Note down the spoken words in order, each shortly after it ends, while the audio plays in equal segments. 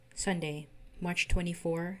Sunday, March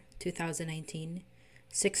 24, 2019,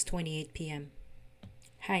 6:28 p.m.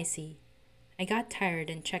 Hi, C. I got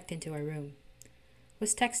tired and checked into our room.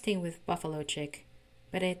 Was texting with Buffalo Chick,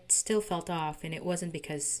 but it still felt off, and it wasn't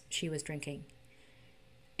because she was drinking.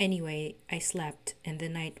 Anyway, I slept and the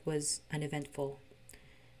night was uneventful.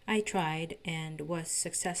 I tried and was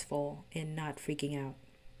successful in not freaking out.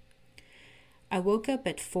 I woke up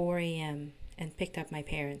at 4 a.m. and picked up my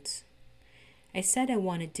parents. I said I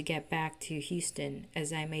wanted to get back to Houston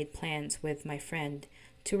as I made plans with my friend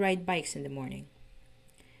to ride bikes in the morning.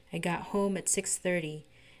 I got home at 6:30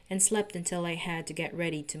 and slept until I had to get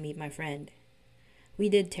ready to meet my friend. We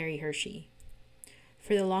did Terry Hershey.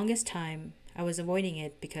 For the longest time, I was avoiding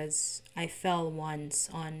it because I fell once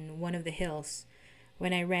on one of the hills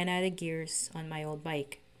when I ran out of gears on my old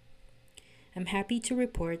bike. I'm happy to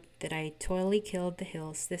report that I totally killed the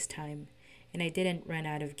hills this time and I didn't run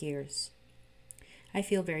out of gears. I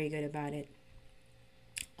feel very good about it.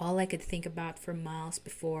 All I could think about for miles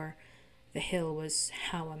before the hill was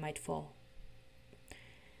how I might fall.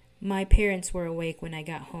 My parents were awake when I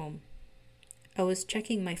got home. I was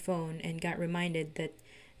checking my phone and got reminded that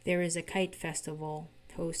there is a kite festival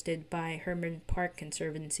hosted by Herman Park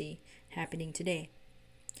Conservancy happening today.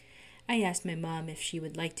 I asked my mom if she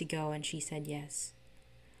would like to go and she said yes.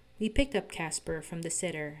 We picked up Casper from the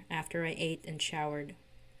sitter after I ate and showered.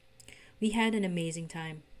 We had an amazing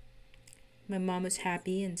time. My mom was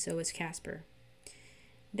happy and so was Casper.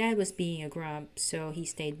 Dad was being a grump, so he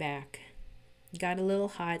stayed back. Got a little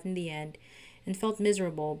hot in the end and felt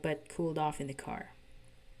miserable but cooled off in the car.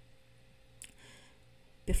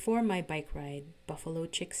 Before my bike ride, Buffalo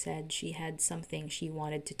Chick said she had something she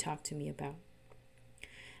wanted to talk to me about.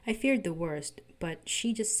 I feared the worst, but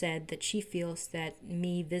she just said that she feels that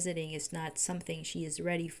me visiting is not something she is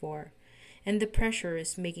ready for, and the pressure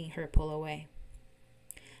is making her pull away.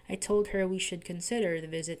 I told her we should consider the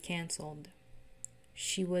visit canceled.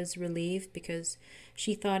 She was relieved because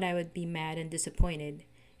she thought I would be mad and disappointed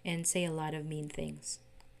and say a lot of mean things.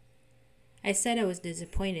 I said I was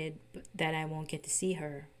disappointed that I won't get to see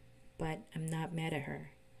her, but I'm not mad at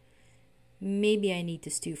her. Maybe I need to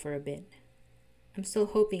stew for a bit. I'm still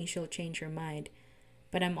hoping she'll change her mind,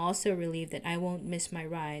 but I'm also relieved that I won't miss my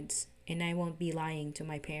rides and I won't be lying to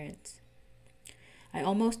my parents. I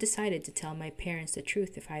almost decided to tell my parents the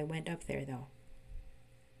truth if I went up there, though.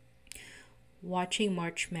 Watching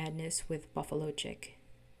March Madness with Buffalo Chick.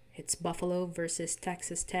 It's Buffalo versus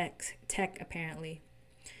Texas Tech, apparently.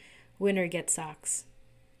 Winner gets socks.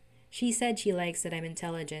 She said she likes that I'm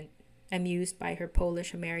intelligent, amused by her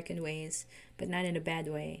Polish-American ways, but not in a bad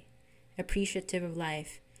way, appreciative of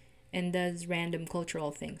life, and does random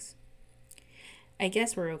cultural things. I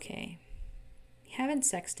guess we're okay. We haven't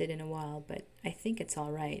sexted in a while, but I think it's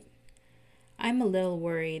all right. I'm a little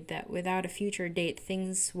worried that without a future date,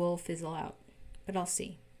 things will fizzle out, but I'll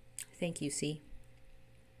see. Thank you, C.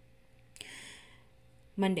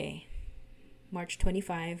 Monday, March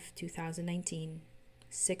 25, 2019,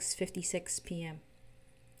 6:56 p.m.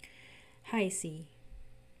 Hi, C.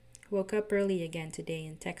 Woke up early again today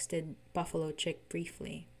and texted Buffalo Chick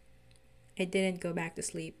briefly. I didn't go back to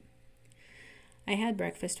sleep. I had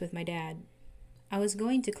breakfast with my dad. I was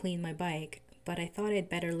going to clean my bike, but I thought I'd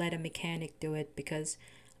better let a mechanic do it because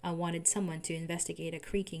I wanted someone to investigate a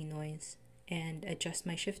creaking noise and adjust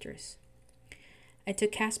my shifters. I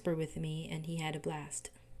took Casper with me and he had a blast.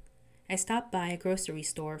 I stopped by a grocery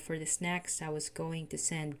store for the snacks I was going to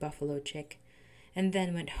send Buffalo Chick and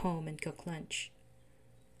then went home and cooked lunch.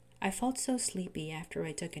 I felt so sleepy after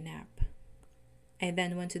I took a nap. I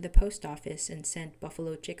then went to the post office and sent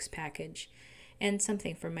Buffalo Chick's package and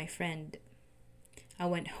something for my friend. I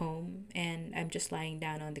went home and I'm just lying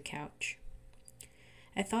down on the couch.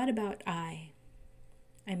 I thought about I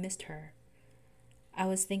missed her. I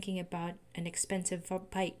was thinking about an expensive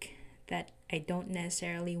bike that I don't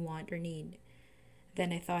necessarily want or need.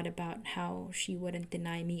 Then I thought about how she wouldn't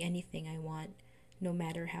deny me anything I want, no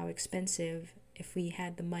matter how expensive, if we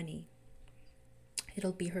had the money.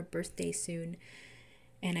 It'll be her birthday soon,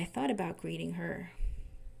 and I thought about greeting her.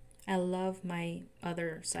 I love my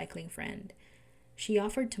other cycling friend. She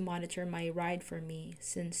offered to monitor my ride for me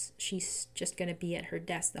since she's just going to be at her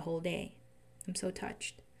desk the whole day. I'm so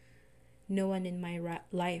touched. No one in my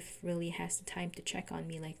life really has the time to check on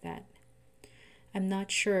me like that. I'm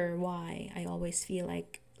not sure why I always feel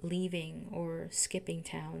like leaving or skipping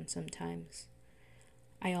town sometimes.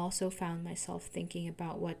 I also found myself thinking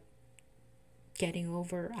about what getting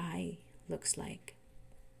over I looks like.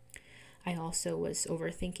 I also was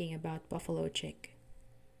overthinking about Buffalo Chick.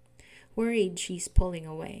 Worried she's pulling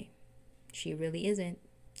away. She really isn't.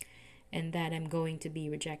 and that I'm going to be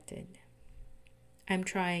rejected. I'm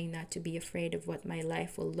trying not to be afraid of what my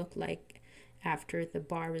life will look like after the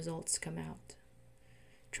bar results come out.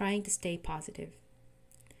 Trying to stay positive.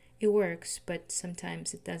 It works, but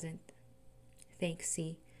sometimes it doesn't. Thanks,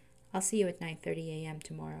 C. I'll see you at 9:30 a.m.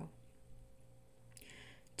 tomorrow.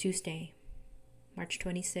 Tuesday, March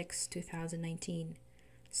 26, 2019,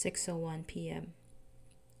 6:01 p.m.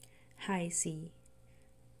 Hi, C.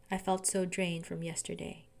 I felt so drained from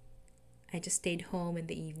yesterday. I just stayed home in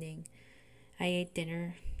the evening. I ate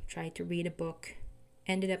dinner, tried to read a book,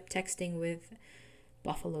 ended up texting with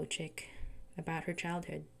Buffalo Chick about her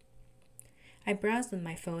childhood. I browsed on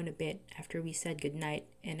my phone a bit after we said goodnight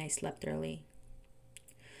and I slept early.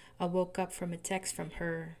 I woke up from a text from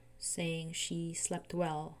her saying she slept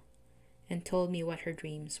well and told me what her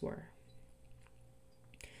dreams were.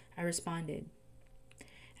 I responded.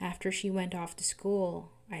 After she went off to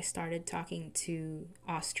school, I started talking to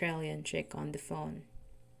Australian chick on the phone.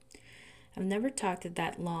 I've never talked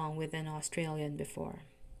that long with an Australian before.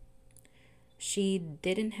 She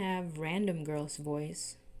didn't have random girl's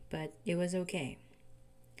voice, but it was okay.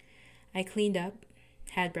 I cleaned up,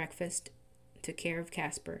 had breakfast, took care of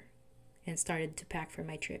Casper, and started to pack for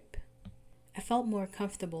my trip. I felt more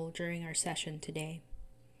comfortable during our session today.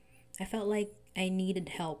 I felt like I needed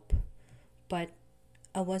help, but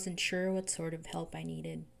I wasn't sure what sort of help I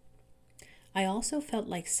needed. I also felt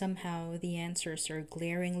like somehow the answers are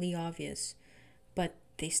glaringly obvious, but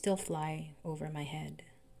they still fly over my head.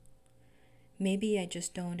 Maybe I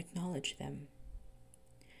just don't acknowledge them.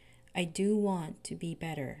 I do want to be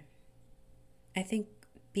better. I think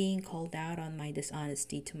being called out on my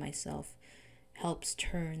dishonesty to myself helps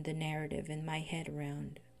turn the narrative in my head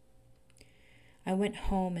around. I went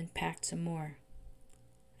home and packed some more.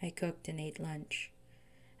 I cooked and ate lunch.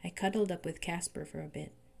 I cuddled up with Casper for a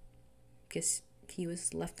bit, because he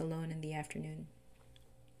was left alone in the afternoon.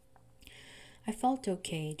 I felt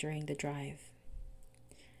okay during the drive.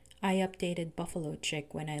 I updated Buffalo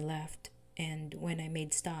Chick when I left and when I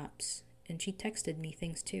made stops, and she texted me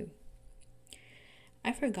things too.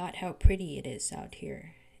 I forgot how pretty it is out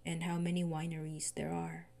here and how many wineries there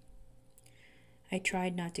are. I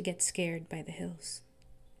tried not to get scared by the hills.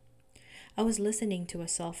 I was listening to a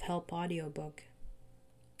self-help audiobook.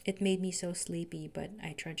 It made me so sleepy, but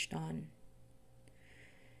I trudged on.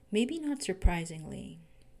 Maybe not surprisingly,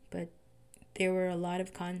 but there were a lot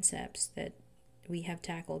of concepts that we have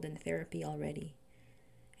tackled in therapy already,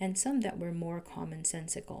 and some that were more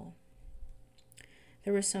commonsensical.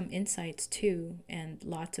 There were some insights too, and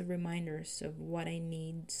lots of reminders of what I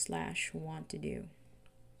need/want to do.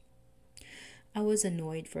 I was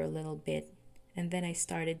annoyed for a little bit, and then I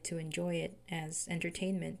started to enjoy it as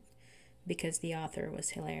entertainment because the author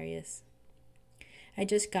was hilarious. I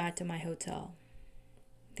just got to my hotel.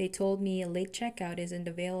 They told me a late checkout isn't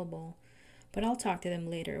available, but I'll talk to them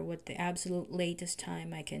later what the absolute latest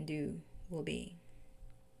time I can do will be.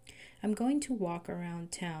 I'm going to walk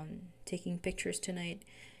around town, taking pictures tonight,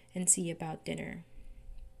 and see about dinner.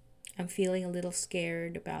 I'm feeling a little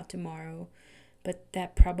scared about tomorrow, but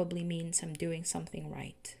that probably means I'm doing something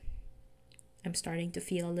right. I'm starting to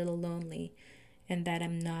feel a little lonely, and that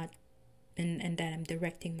I'm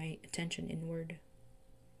directing my attention inward.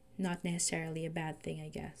 Not necessarily a bad thing, I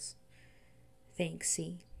guess. Thanks,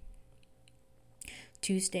 C.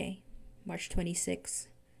 Tuesday, March 26,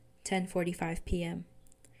 10:45 p.m.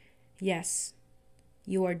 Yes,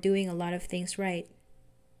 you are doing a lot of things right.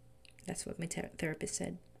 That's what my therapist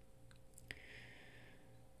said.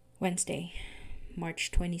 Wednesday, March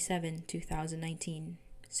 27, 2019,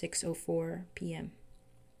 6:04 p.m.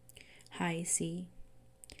 Hi, C.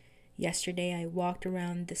 Yesterday I walked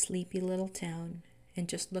around the sleepy little town and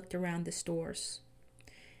just looked around the stores.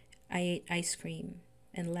 I ate ice cream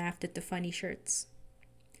and laughed at the funny shirts.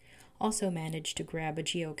 Also managed to grab a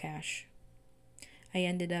geocache. I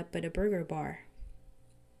ended up at a burger bar.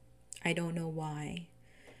 I don't know why,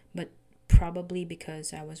 but probably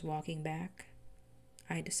because I was walking back,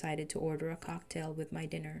 I decided to order a cocktail with my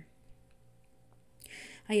dinner.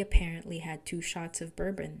 I apparently had 2 shots of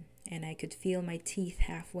bourbon, and I could feel my teeth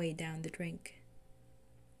halfway down the drink.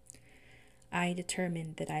 I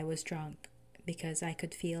determined that I was drunk because I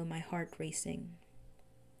could feel my heart racing.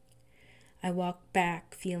 I walked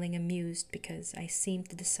back feeling amused because I seemed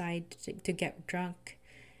to decide to get drunk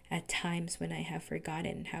at times when I have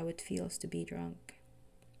forgotten how it feels to be drunk.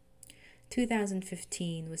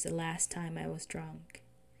 2015 was the last time I was drunk.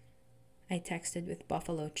 I texted with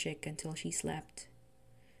Buffalo Chick until she slept.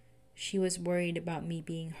 She was worried about me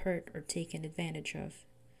being hurt or taken advantage of,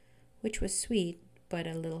 which was sweet but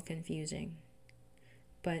a little confusing.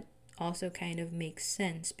 But also kind of makes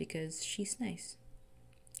sense because she's nice.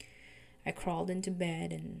 I crawled into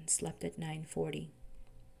bed and slept at 9:40.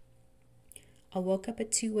 I woke up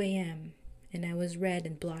at 2 a.m. and I was red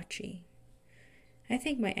and blotchy. I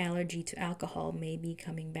think my allergy to alcohol may be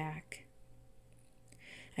coming back.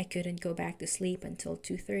 I couldn't go back to sleep until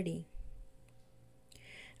 2:30.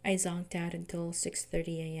 I zonked out until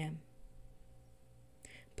 6:30 a.m.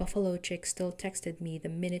 Buffalo Chick still texted me the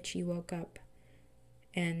minute she woke up,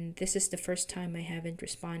 and this is the first time I haven't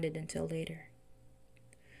responded until later.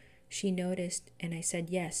 She noticed, and I said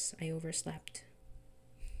yes, I overslept.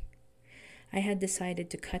 I had decided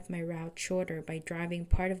to cut my route shorter by driving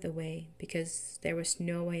part of the way because there was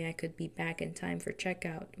no way I could be back in time for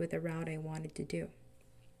checkout with the route I wanted to do.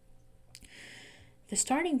 The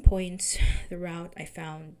starting points the route I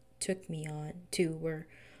found took me on to were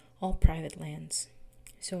all private lands,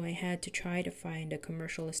 so I had to try to find a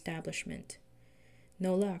commercial establishment.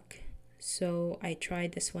 No luck, so I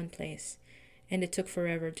tried this one place, and it took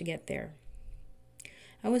forever to get there.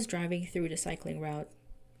 I was driving through the cycling route.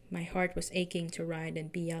 My heart was aching to ride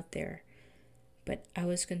and be out there, but I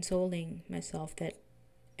was consoling myself that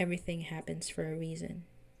everything happens for a reason.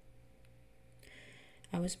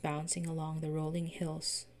 I was bouncing along the rolling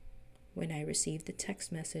hills when I received a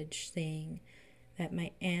text message saying that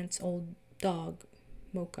my aunt's old dog,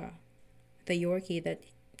 Mocha, the Yorkie that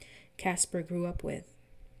Casper grew up with,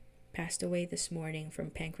 passed away this morning from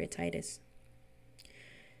pancreatitis.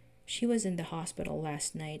 She was in the hospital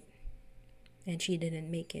last night, and she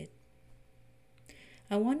didn't make it.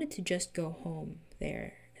 I wanted to just go home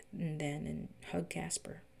there and then and hug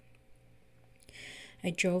Casper. I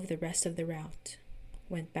drove the rest of the route,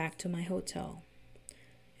 went back to my hotel,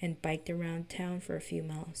 and biked around town for a few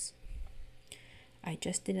miles. I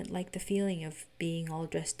just didn't like the feeling of being all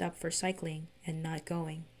dressed up for cycling and not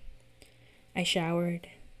going. I showered.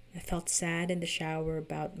 I felt sad in the shower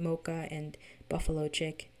about Mocha and Buffalo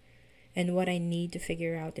Chick and what I need to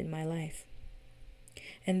figure out in my life.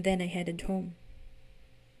 And then I headed home.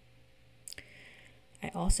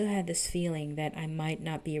 I also had this feeling that I might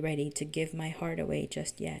not be ready to give my heart away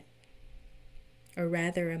just yet. Or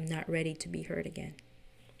rather, I'm not ready to be hurt again.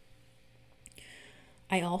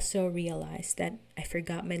 I also realized that I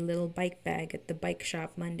forgot my little bike bag at the bike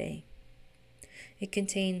shop Monday. It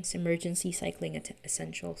contains emergency cycling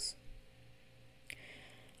essentials.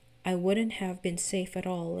 I wouldn't have been safe at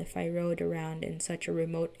all if I rode around in such a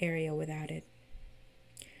remote area without it.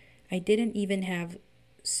 I didn't even have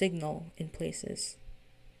signal in places.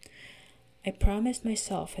 I promised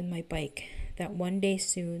myself and my bike that one day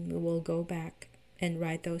soon we will go back and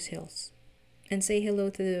ride those hills and say hello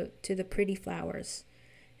to the pretty flowers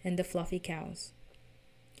and the fluffy cows.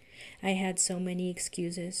 I had so many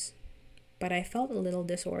excuses, but I felt a little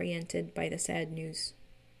disoriented by the sad news.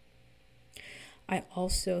 I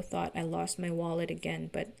also thought I lost my wallet again,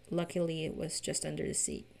 but luckily it was just under the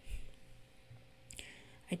seat.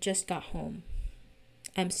 I just got home.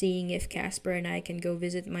 I'm seeing if Casper and I can go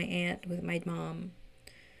visit my aunt with my mom.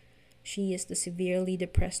 She is the severely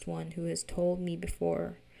depressed one who has told me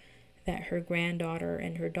before that her granddaughter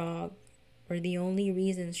and her dog are the only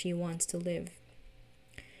reasons she wants to live.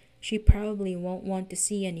 She probably won't want to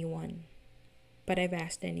see anyone, but I've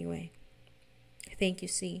asked anyway. Thank you,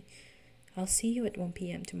 C. I'll see you at 1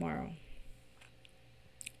 p.m. tomorrow.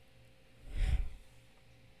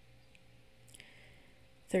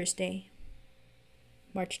 Thursday,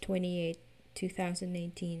 March 28,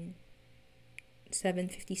 2019,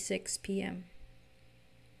 7:56 p.m.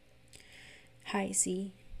 Hi,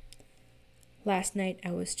 C. Last night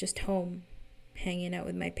I was just home, hanging out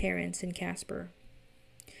with my parents and Casper.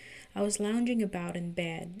 I was lounging about in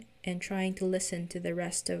bed and trying to listen to the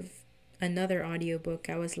rest of another audiobook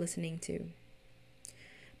I was listening to.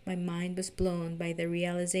 My mind was blown by the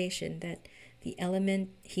realization that the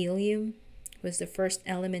element helium was the first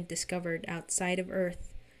element discovered outside of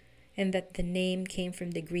Earth, and that the name came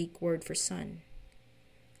from the Greek word for sun.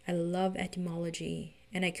 I love etymology,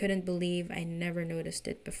 and I couldn't believe I never noticed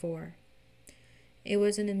it before. It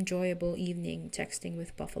was an enjoyable evening texting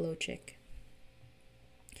with Buffalo Chick.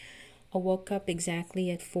 I woke up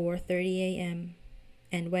exactly at 4:30 a.m.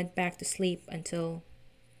 and went back to sleep until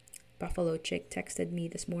Buffalo Chick texted me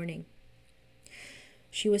this morning.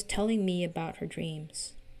 She was telling me about her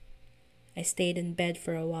dreams. I stayed in bed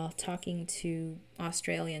for a while talking to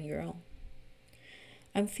Australian girl.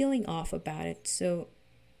 I'm feeling off about it, so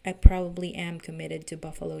I probably am committed to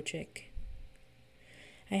Buffalo Chick.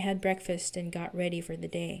 I had breakfast and got ready for the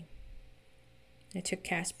day. I took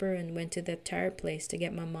Casper and went to the tire place to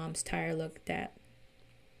get my mom's tire looked at.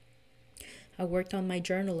 I worked on my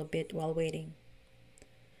journal a bit while waiting.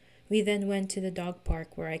 We then went to the dog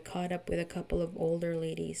park where I caught up with a couple of older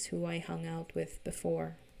ladies who I hung out with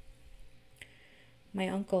before. My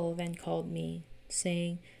uncle then called me,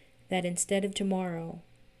 saying that instead of tomorrow,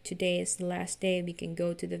 today is the last day we can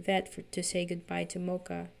go to the vet to say goodbye to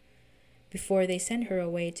Mocha before they send her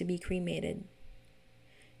away to be cremated.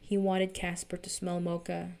 He wanted Casper to smell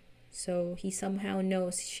Mocha, so he somehow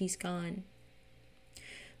knows she's gone.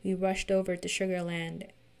 We rushed over to Sugarland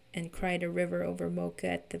and cried a river over Mocha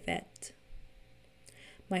at the vet.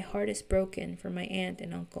 My heart is broken for my aunt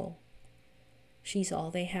and uncle. She's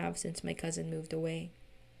all they have since my cousin moved away.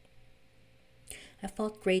 I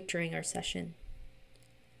felt great during our session.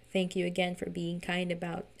 Thank you again for being kind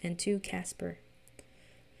about, and to Casper.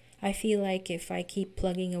 I feel like if I keep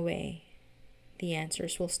plugging away, the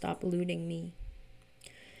answers will stop eluding me.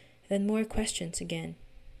 Then more questions again.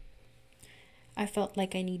 I felt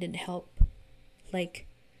like I needed help. Like,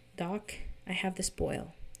 Doc, I have this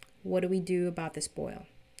boil. What do we do about this boil?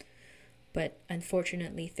 But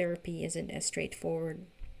unfortunately, therapy isn't as straightforward.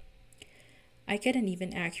 I couldn't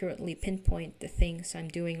even accurately pinpoint the things I'm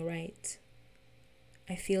doing right.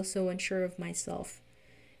 I feel so unsure of myself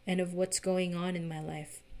and of what's going on in my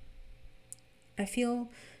life. I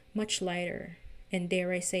feel much lighter and,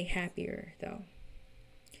 dare I say, happier, though,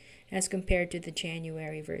 as compared to the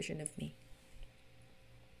January version of me.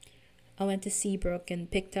 I went to Seabrook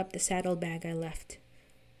and picked up the saddlebag I left.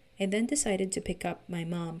 I then decided to pick up my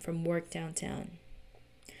mom from work downtown.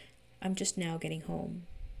 I'm just now getting home.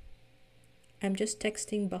 I'm just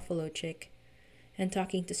texting Buffalo Chick and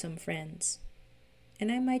talking to some friends.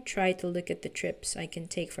 And I might try to look at the trips I can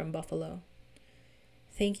take from Buffalo.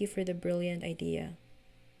 Thank you for the brilliant idea.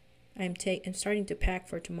 I'm starting to pack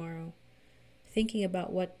for tomorrow, thinking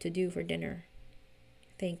about what to do for dinner.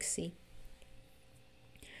 Thanks, C.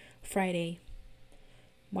 Friday,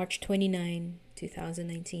 March 29,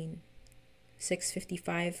 2019,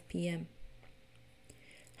 6:55 p.m.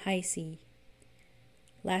 Hi, C.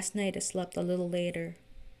 Last night I slept a little later.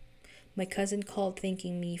 My cousin called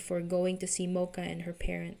thanking me for going to see Mocha and her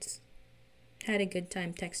parents. Had a good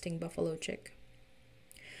time texting Buffalo Chick.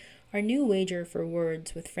 Our new wager for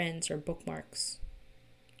words with friends are bookmarks.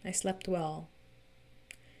 I slept well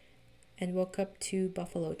and woke up to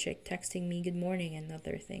Buffalo Chick texting me good morning and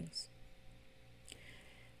other things.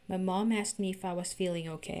 My mom asked me if I was feeling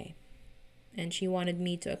okay, and she wanted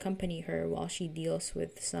me to accompany her while she deals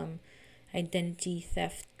with some identity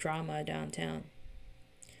theft drama downtown.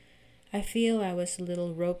 I feel I was a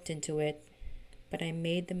little roped into it, but I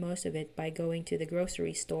made the most of it by going to the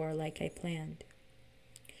grocery store like I planned.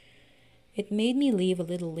 It made me leave a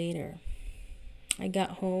little later. I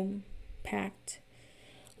got home, packed,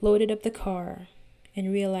 loaded up the car,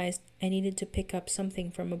 and realized I needed to pick up something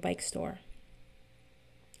from a bike store.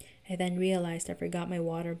 I then realized I forgot my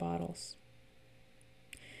water bottles.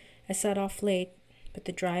 I set off late, but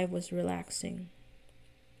the drive was relaxing.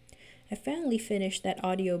 I finally finished that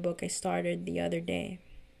audiobook I started the other day.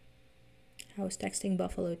 I was texting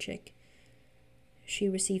Buffalo Chick. She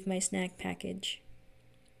received my snack package.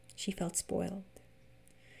 She felt spoiled.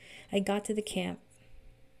 I got to the camp.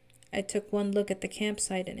 I took one look at the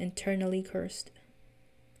campsite and internally cursed.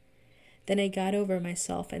 Then I got over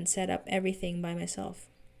myself and set up everything by myself.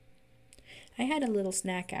 I had a little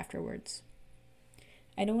snack afterwards.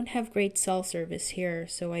 I don't have great cell service here,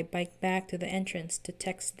 so I biked back to the entrance to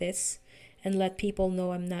text this and let people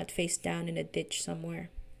know I'm not face down in a ditch somewhere.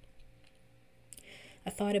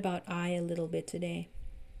 I thought about a little bit today.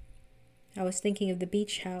 I was thinking of the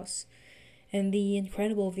beach house and the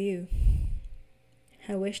incredible view.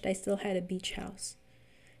 I wished I still had a beach house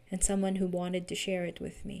and someone who wanted to share it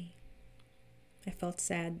with me. I felt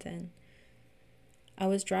sad then. I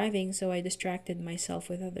was driving, so I distracted myself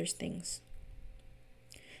with other things.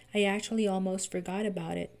 I actually almost forgot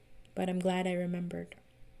about it, but I'm glad I remembered.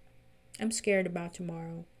 I'm scared about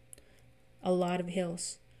tomorrow. A lot of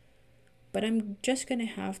hills. But I'm just gonna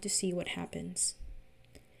have to see what happens.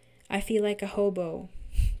 I feel like a hobo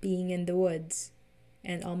being in the woods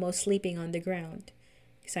and almost sleeping on the ground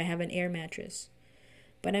because I have an air mattress.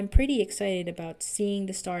 But I'm pretty excited about seeing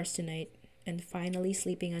the stars tonight and finally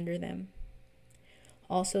sleeping under them.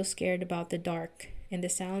 Also scared about the dark and the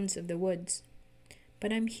sounds of the woods.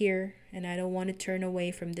 But I'm here and I don't want to turn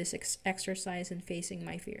away from this exercise and facing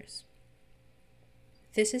my fears.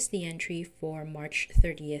 This is the entry for March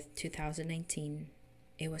 30th, 2019.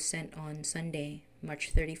 It was sent on Sunday,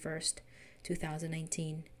 March 31st,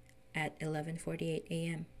 2019 at 11:48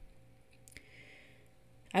 a.m.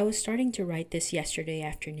 I was starting to write this yesterday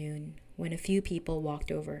afternoon when a few people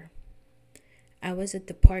walked over. I was at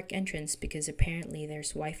the park entrance because apparently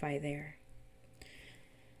there's Wi-Fi there.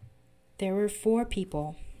 There were 4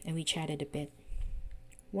 people, and we chatted a bit.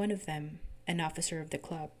 One of them, an officer of the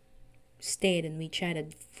club, stayed and we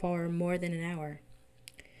chatted for more than an hour.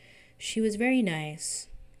 She was very nice,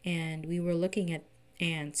 and we were looking at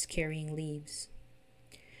ants carrying leaves.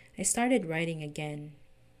 I started writing again,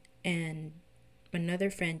 and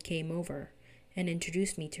another friend came over and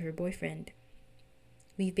introduced me to her boyfriend.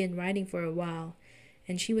 We've been writing for a while,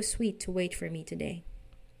 and she was sweet to wait for me today.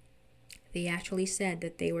 They actually said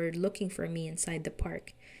that they were looking for me inside the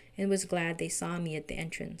park and was glad they saw me at the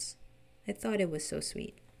entrance. I thought it was so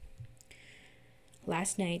sweet.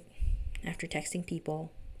 Last night, after texting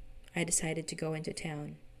people, I decided to go into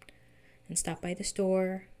town and stop by the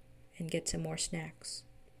store and get some more snacks.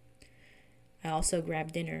 I also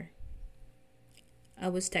grabbed dinner. I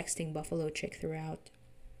was texting Buffalo Chick throughout.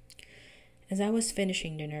 As I was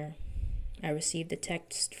finishing dinner, I received a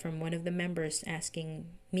text from one of the members asking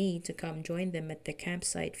me to come join them at the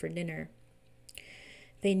campsite for dinner.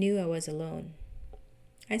 They knew I was alone.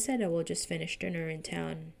 I said I will just finish dinner in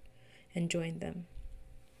town and join them.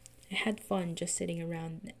 I had fun just sitting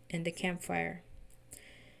around in the campfire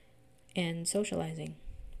and socializing.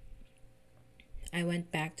 I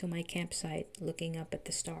went back to my campsite looking up at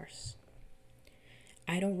the stars.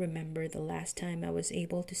 I don't remember the last time I was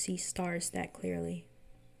able to see stars that clearly.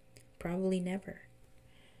 Probably never.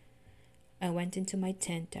 I went into my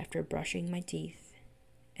tent after brushing my teeth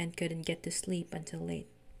and couldn't get to sleep until late.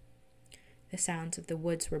 The sounds of the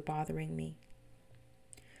woods were bothering me.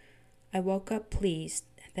 I woke up pleased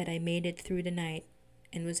that I made it through the night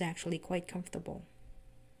and was actually quite comfortable.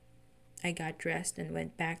 I got dressed and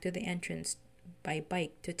went back to the entrance by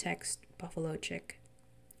bike to text Buffalo Chick.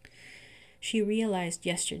 She realized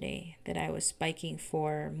yesterday that I was biking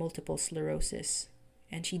for multiple sclerosis,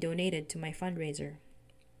 and she donated to my fundraiser.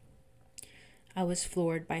 I was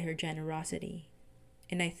floored by her generosity,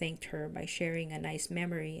 and I thanked her by sharing a nice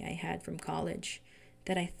memory I had from college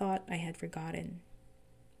that I thought I had forgotten.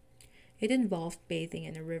 It involved bathing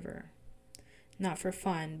in a river, not for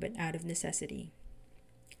fun but out of necessity.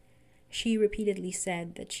 She repeatedly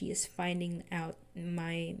said that she is finding out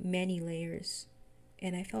my many layers,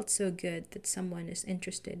 and I felt so good that someone is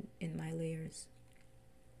interested in my layers.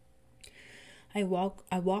 I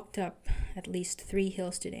walked up at least 3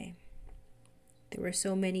 hills today. There were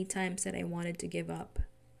so many times that I wanted to give up.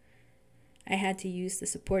 I had to use the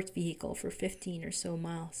support vehicle for 15 or so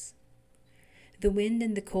miles. The wind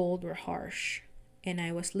and the cold were harsh, and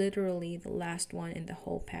I was literally the last one in the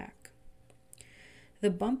whole pack. The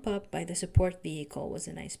bump up by the support vehicle was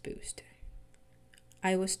a nice boost.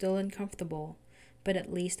 I was still uncomfortable, but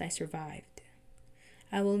at least I survived.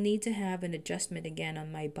 I will need to have an adjustment again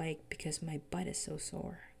on my bike because my butt is so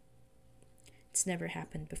sore. It's never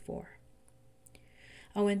happened before.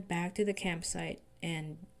 I went back to the campsite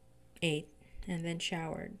and ate and then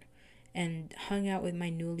showered and hung out with my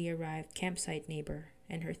newly arrived campsite neighbor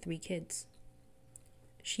and her 3 kids.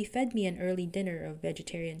 She fed me an early dinner of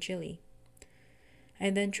vegetarian chili. I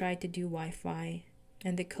then tried to do Wi-Fi,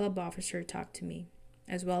 and the club officer talked to me,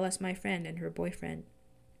 as well as my friend and her boyfriend.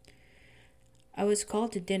 I was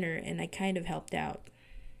called to dinner and I kind of helped out.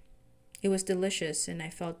 It was delicious and I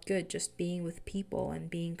felt good just being with people and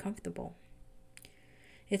being comfortable.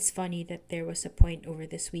 It's funny that there was a point over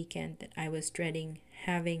this weekend that I was dreading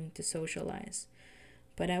having to socialize,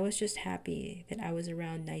 but I was just happy that I was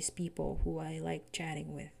around nice people who I liked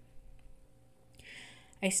chatting with.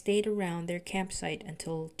 I stayed around their campsite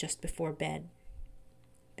until just before bed.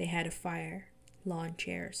 They had a fire, lawn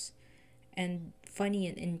chairs, and funny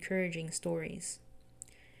and encouraging stories.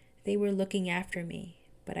 They were looking after me,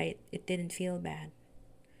 but it didn't feel bad.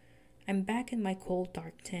 I'm back in my cold,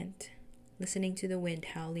 dark tent, listening to the wind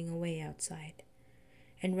howling away outside.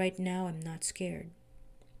 And right now I'm not scared.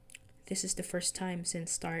 This is the first time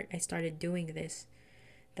since I started doing this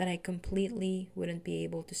that I completely wouldn't be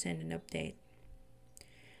able to send an update.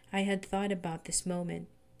 I had thought about this moment,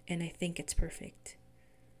 and I think it's perfect.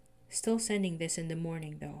 Still sending this in the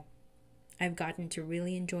morning though. I've gotten to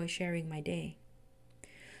really enjoy sharing my day.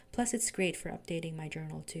 Plus it's great for updating my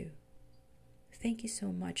journal too. Thank you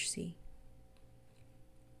so much, C.